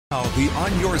Now, the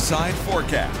On Your Side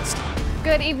forecast.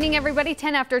 Good evening, everybody.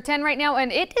 10 after 10 right now, and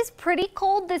it is pretty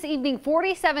cold this evening.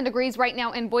 47 degrees right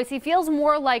now in Boise. Feels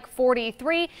more like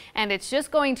 43, and it's just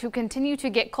going to continue to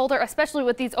get colder, especially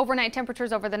with these overnight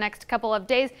temperatures over the next couple of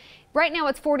days. Right now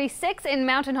it's 46 in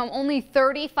Mountain Home, only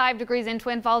 35 degrees in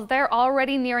Twin Falls. They're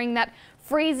already nearing that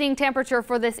freezing temperature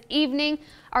for this evening.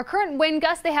 Our current wind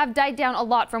gusts, they have died down a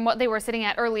lot from what they were sitting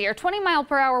at earlier.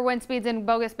 20-mile-per-hour wind speeds in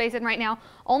Bogus Basin right now.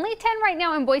 Only 10 right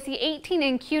now in Boise, 18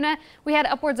 in Kuna. We had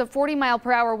upwards of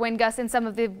 40-mile-per-hour wind gusts in some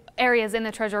of the areas in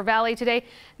the Treasure Valley today.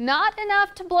 Not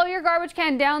enough to blow your garbage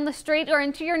can down the street or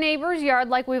into your neighbor's yard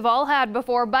like we've all had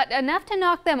before, but enough to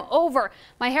knock them over.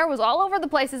 My hair was all over the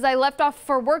place as I left off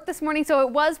for work this morning, so it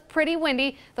was pretty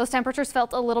windy. Those temperatures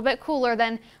felt a little bit cooler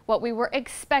than what we were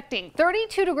expecting.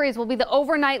 32 degrees will be the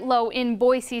overnight low in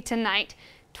Boise tonight.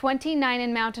 29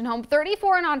 in Mountain Home,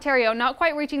 34 in Ontario, not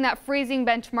quite reaching that freezing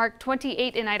benchmark,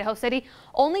 28 in Idaho City,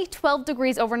 only 12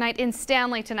 degrees overnight in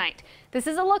Stanley tonight. This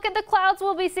is a look at the clouds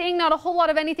we'll be seeing, not a whole lot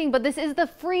of anything, but this is the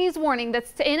freeze warning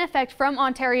that's in effect from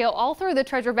Ontario all through the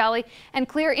Treasure Valley and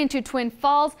clear into Twin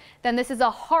Falls. Then this is a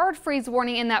hard freeze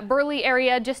warning in that Burley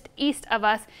area just east of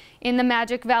us in the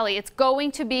Magic Valley. It's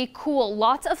going to be cool,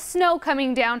 lots of snow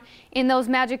coming down in those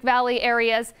Magic Valley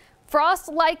areas. Frost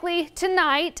likely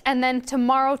tonight, and then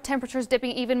tomorrow temperatures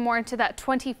dipping even more into that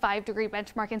 25-degree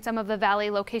benchmark in some of the valley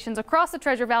locations across the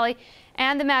Treasure Valley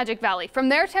and the Magic Valley. From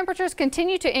there, temperatures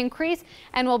continue to increase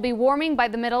and will be warming by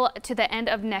the middle to the end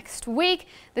of next week.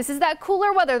 This is that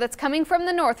cooler weather that's coming from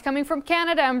the north, coming from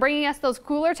Canada and bringing us those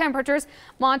cooler temperatures.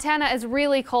 Montana is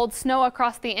really cold, snow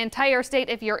across the entire state.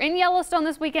 If you're in Yellowstone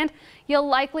this weekend, you'll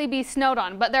likely be snowed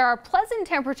on, but there are pleasant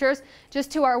temperatures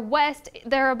just to our west.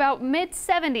 They're about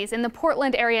mid-70s in the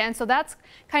Portland area, and so that's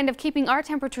kind of keeping our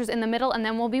temperatures in the middle, and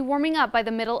then we'll be warming up by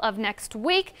the middle of next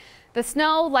week. The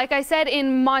snow, like I said,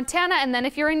 in Montana, and then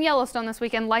if you're in Yellowstone this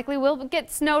weekend, likely will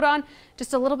get snowed on.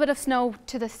 Just a little bit of snow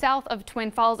to the south of Twin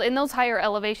Falls. In those higher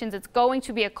elevations, it's going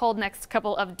to be a cold next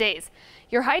couple of days.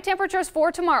 Your high temperatures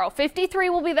for tomorrow, 53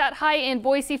 will be that high in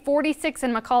Boise, 46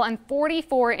 in McCall, and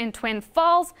 44 in Twin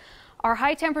Falls. Our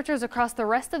high temperatures across the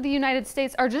rest of the United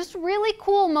States are just really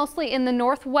cool, mostly in the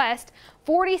northwest.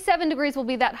 47 degrees will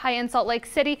be that high in Salt Lake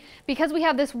City. Because we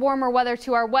have this warmer weather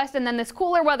to our west and then this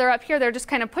cooler weather up here, they're just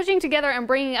kind of pushing together and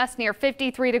bringing us near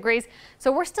 53 degrees.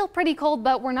 So we're still pretty cold,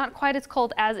 but we're not quite as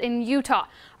cold as in Utah.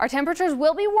 Our temperatures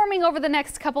will be warming over the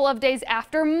next couple of days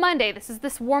after Monday. This is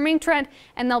this warming trend,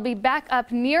 and they'll be back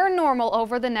up near normal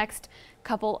over the next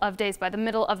couple of days by the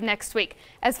middle of next week.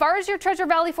 As far as your Treasure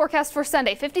Valley forecast for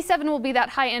Sunday, 57 will be that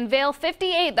high in Vail,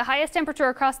 58 the highest temperature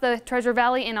across the Treasure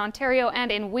Valley in Ontario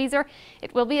and in Weiser.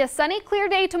 It will be a sunny, clear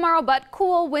day tomorrow, but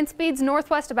cool. Wind speeds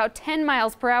northwest about 10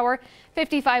 miles per hour.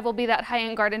 55 will be that high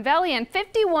in Garden Valley, and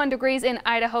 51 degrees in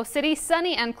Idaho City.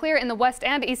 Sunny and clear in the west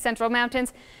and east central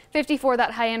mountains. 54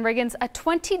 that high in Riggins. A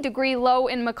 20-degree low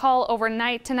in McCall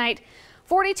overnight tonight.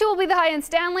 42 will be the high in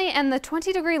Stanley, and the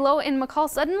 20-degree low in McCall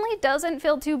suddenly doesn't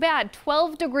feel too bad.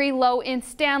 12-degree low in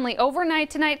Stanley overnight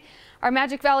tonight. Our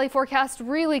Magic Valley forecast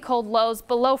really cold lows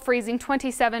below freezing,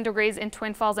 27 degrees in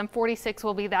Twin Falls, and 46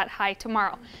 will be that high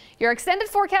tomorrow. Your extended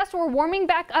forecast, we're warming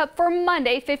back up for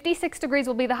Monday. 56 degrees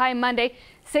will be the high Monday,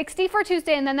 60 for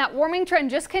Tuesday, and then that warming trend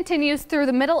just continues through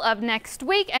the middle of next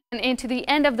week and into the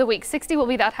end of the week. 60 will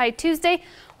be that high Tuesday,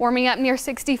 warming up near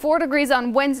 64 degrees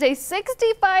on Wednesday,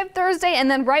 65 Thursday, and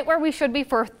then right where we should be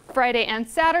for Friday and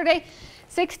Saturday.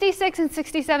 66 and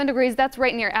 67 degrees, that's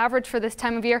right near average for this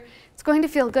time of year. It's going to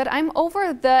feel good. I'm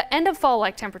over the end of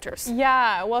fall-like temperatures.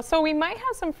 Yeah, well, so we might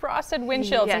have some frosted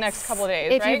windshields the next couple of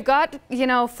days, If you've got,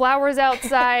 flowers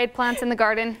outside, plants in the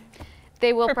garden,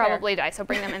 they will Prepare. probably die, so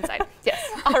bring them inside. Yes.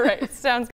 All right, sounds good.